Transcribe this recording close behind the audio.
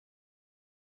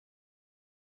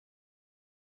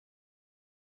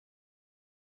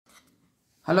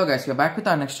Hello guys, we are back with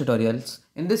our next tutorials.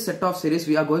 In this set of series,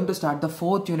 we are going to start the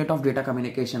fourth unit of data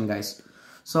communication, guys.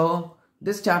 So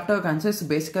this chapter consists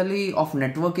basically of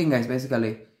networking, guys,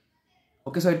 basically.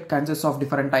 Okay, so it consists of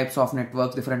different types of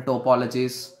networks, different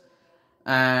topologies,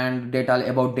 and data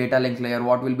about data link layer,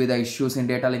 what will be the issues in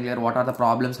data link layer, what are the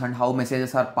problems and how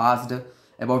messages are passed,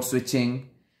 about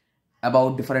switching,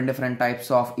 about different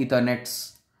types of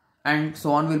ethernets, and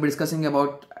so on. We'll be discussing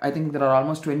about, I think there are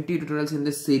almost 20 tutorials in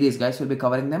this series, guys. We'll be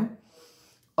covering them.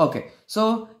 Okay,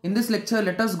 so in this lecture,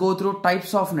 let us go through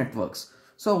types of networks.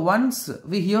 So once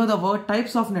we hear the word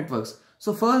types of networks,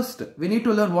 so first we need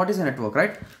to learn what is a network,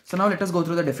 right? So now let us go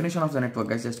through the definition of the network,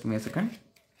 guys. Just give me a second.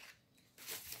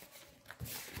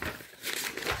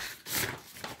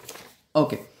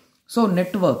 Okay, so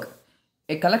network,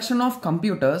 a collection of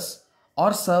computers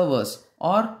or servers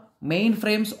or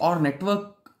mainframes or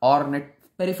network or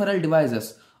peripheral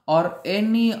devices or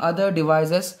any other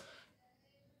devices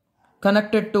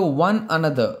connected to one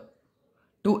another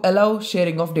to allow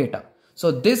sharing of data. So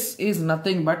this is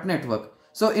nothing but network.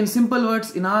 So in simple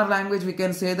words, in our language, we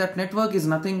can say that network is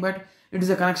nothing but it is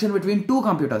a connection between two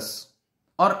computers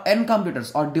or n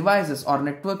computers or devices or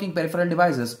networking peripheral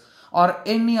devices or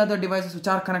any other devices which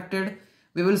are connected.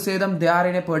 We will say them, they are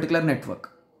in a particular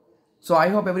network. So I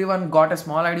hope everyone got a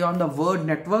small idea on the word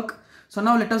network. So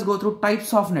now let us go through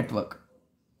types of network.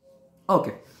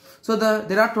 Okay, so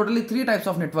there are totally three types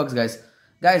of networks, guys.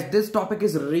 Guys, this topic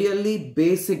is really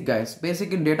basic, guys.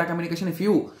 Basic in data communication. If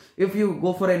you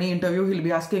go for any interview, he'll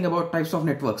be asking about types of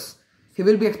networks. He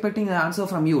will be expecting an answer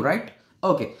from you, right?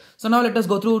 Okay, so now let us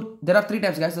go through. There are three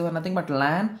types, guys. There are nothing but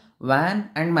LAN, WAN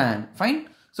and MAN. Fine.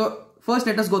 So first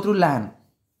let us go through LAN.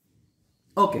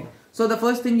 Okay, so the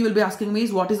first thing you will be asking me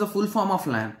is what is the full form of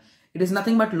LAN? It is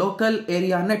nothing but local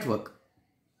area network.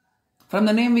 From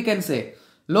the name we can say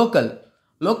local.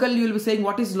 Local, you will be saying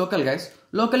what is local, guys?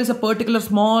 Local is a particular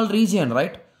small region,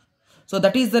 right? So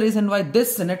that is the reason why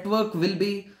this network will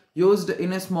be used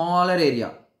in a smaller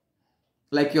area.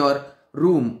 Like your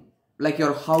room, like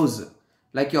your house,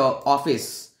 like your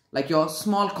office, like your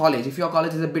small college. If your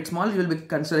college is a bit small, you will be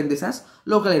considering this as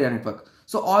local area network.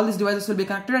 So all these devices will be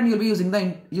connected and you will be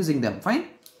using them. Fine.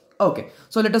 Okay.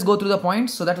 So let us go through the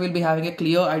points so that we will be having a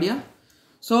clear idea.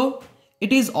 So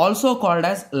it is also called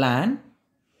as LAN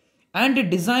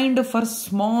and designed for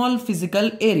small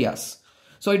physical areas.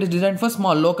 So it is designed for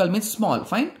small. Local means small.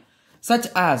 Fine. Such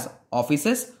as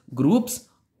offices, group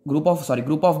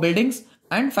of buildings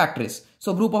and factories.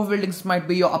 So group of buildings might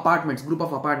be your apartments, group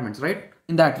of apartments, right?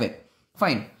 In that way.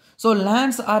 Fine. So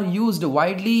LANs are used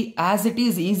widely as it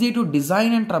is easy to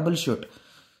design and troubleshoot.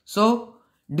 So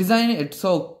design it.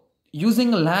 So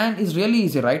using LAN is really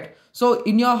easy, right? So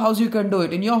in your house you can do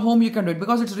it. In your home you can do it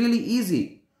because it's really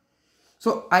easy.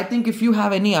 So I think if you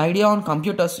have any idea on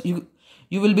computers,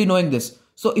 you will be knowing this.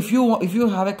 So if you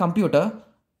have a computer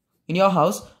in your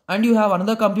house and you have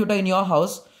another computer in your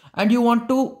house and you want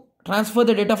to transfer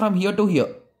the data from here to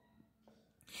here.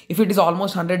 If it is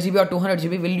almost 100 GB or 200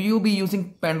 GB, will you be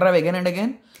using pen drive again and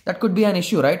again? That could be an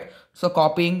issue, right? So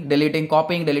copying, deleting,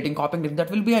 that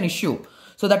will be an issue.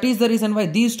 So that is the reason why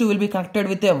these two will be connected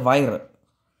with a wire.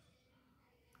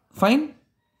 Fine.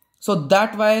 So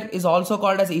that wire is also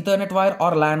called as Ethernet wire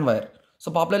or LAN wire.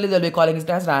 So popularly they'll be calling it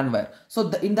as LAN wire.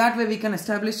 So in that way we can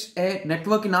establish a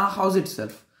network in our house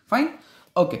itself. Fine.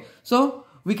 Okay. So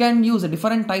we can use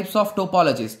different types of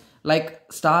topologies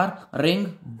like star,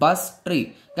 ring, bus,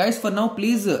 tree. Guys, for now,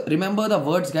 please remember the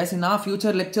words, guys. In our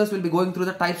future lectures, we'll be going through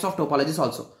the types of topologies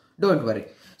also. Don't worry.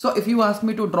 So if you ask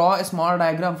me to draw a small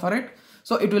diagram for it,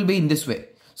 so it will be in this way.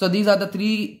 So these are the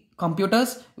three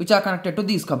computers which are connected to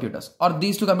these computers, or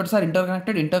these two computers are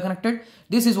interconnected.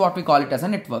 This is what we call it as a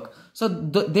network. So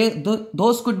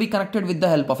those could be connected with the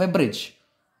help of a bridge.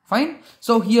 Fine.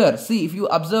 So here, see, if you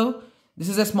observe, this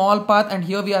is a small path and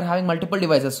here we are having multiple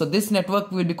devices. So this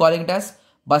network we will be calling it as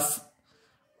bus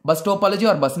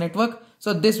topology or bus network.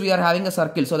 So this we are having a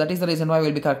circle. So that is the reason why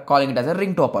we will be calling it as a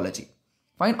ring topology.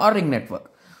 Fine, or ring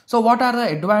network. So what are the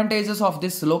advantages of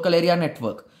this local area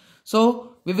network?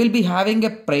 So we will be having a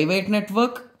private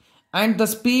network and the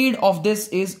speed of this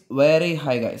is very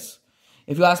high, guys.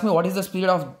 If you ask me what is the speed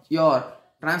of your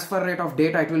transfer rate of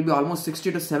data, it will be almost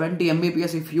 60 to 70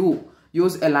 Mbps if you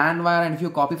use a LAN wire and if you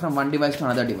copy from one device to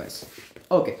another device.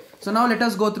 Okay, so now let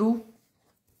us go through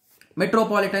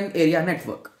Metropolitan area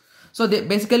network. So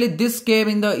basically this came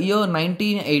in the year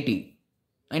 1980s,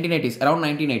 around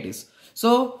 1980s.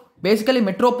 So basically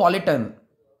Metropolitan.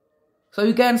 So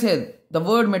you can say the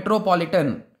word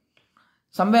Metropolitan.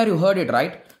 Somewhere you heard it,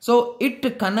 right? So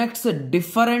it connects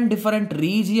different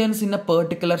regions in a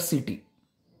particular city.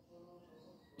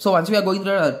 So once we are going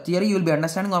through the theory, you will be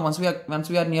understanding, or once we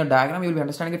are near diagram, you will be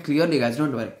understanding it clearly, guys.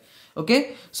 Don't worry.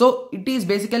 Okay. So it is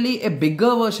basically a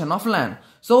bigger version of LAN.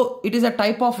 So it is a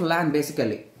type of LAN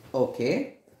basically.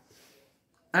 Okay.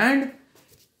 And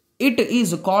it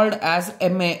is called as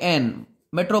MAN,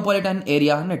 Metropolitan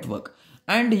Area Network,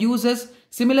 and uses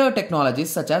similar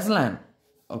technologies such as LAN.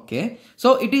 Okay.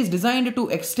 So it is designed to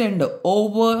extend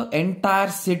over entire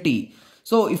city.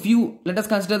 So if you, let us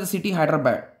consider the city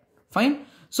Hyderabad. Fine.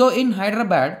 So in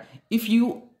Hyderabad, if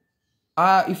you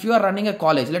are running a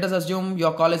college, let us assume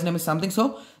your college name is something.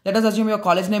 So let us assume your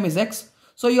college name is X.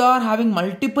 So you are having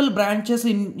multiple branches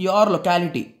in your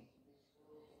locality.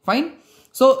 Fine.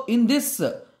 So in this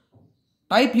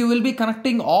type, you will be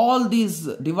connecting all these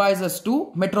devices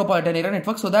to Metropolitan Area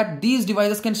Network so that these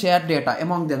devices can share data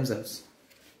among themselves.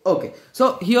 Okay.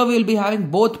 So here we will be having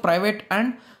both private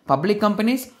and public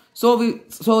companies. So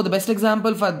the best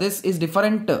example for this is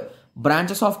different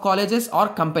branches of colleges or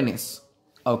companies.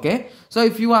 Okay. So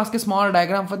if you ask a small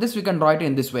diagram for this, we can draw it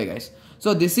in this way, guys.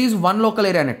 So this is one local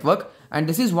area network and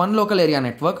this is one local area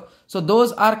network. So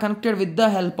those are connected with the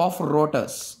help of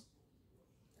routers.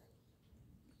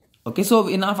 Okay. So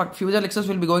in our future lectures,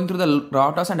 we'll be going through the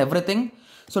routers and everything.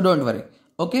 So don't worry.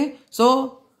 Okay.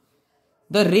 So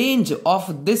the range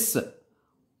of this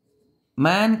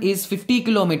MAN is 50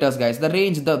 kilometers, guys. The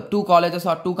range, the two colleges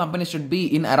or two companies should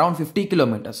be in around 50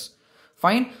 kilometers.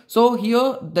 Fine. So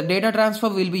here the data transfer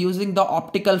will be using the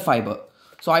optical fiber.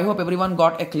 So I hope everyone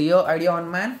got a clear idea on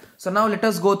MAN. So now let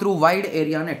us go through wide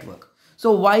area network.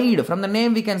 So wide, from the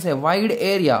name we can say wide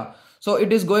area. So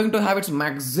it is going to have its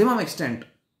maximum extent.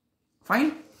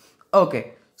 Fine.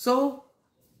 Okay. So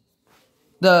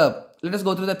let us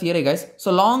go through the theory, guys.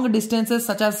 So long distances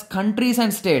such as countries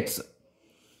and states,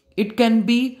 it can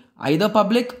be either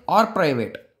public or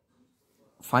private.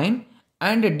 Fine.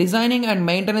 And designing and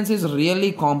maintenance is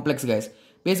really complex, guys.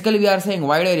 Basically, we are saying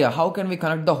wide area. How can we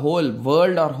connect the whole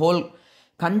world or whole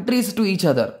countries to each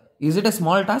other? Is it a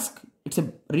small task? It's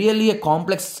really a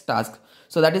complex task.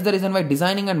 So that is the reason why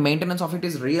designing and maintenance of it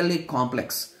is really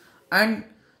complex. And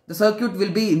the circuit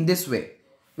will be in this way.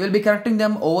 We'll be connecting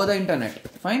them over the internet.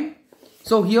 Fine.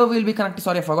 So here we'll be connecting.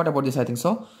 Sorry, I forgot about this. I think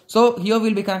so. So here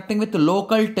we'll be connecting with the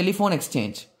local telephone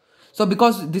exchange. So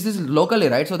because this is locally,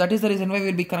 right? So that is the reason why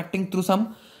we'll be connecting through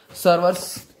some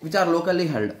servers which are locally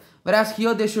held. Whereas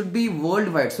here they should be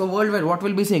worldwide. So worldwide, what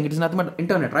we'll be saying? It is nothing but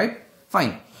internet, right?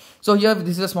 Fine. So here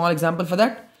this is a small example for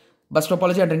that. Bus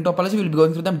topology and ring topology, we'll be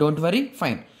going through them. Don't worry.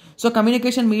 Fine. So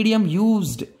communication medium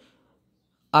used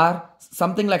are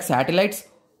something like satellites,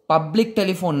 public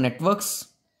telephone networks.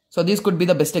 So these could be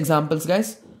the best examples,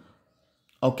 guys.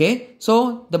 Okay.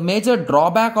 So the major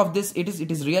drawback of this, it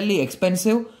is really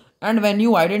expensive. And when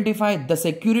you identify the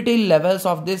security levels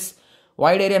of this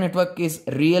wide area network is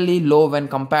really low when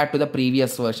compared to the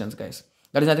previous versions, guys.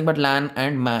 That is nothing but LAN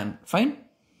and MAN. Fine.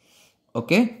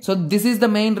 Okay. So this is the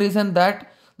main reason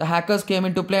that the hackers came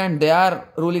into play and they are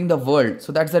ruling the world.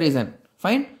 So that's the reason.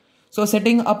 Fine. So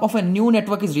setting up of a new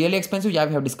network is really expensive. Yeah,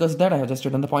 we have discussed that. I have just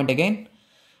written the point again.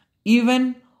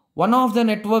 Even one of the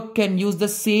network can use the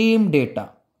same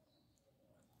data.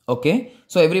 Okay.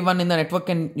 So everyone in the network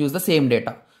can use the same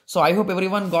data. So I hope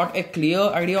everyone got a clear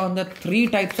idea on the three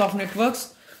types of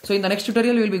networks. So in the next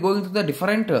tutorial, we will be going through the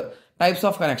different types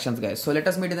of connections, guys. So let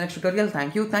us meet in the next tutorial.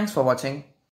 Thank you. Thanks for watching.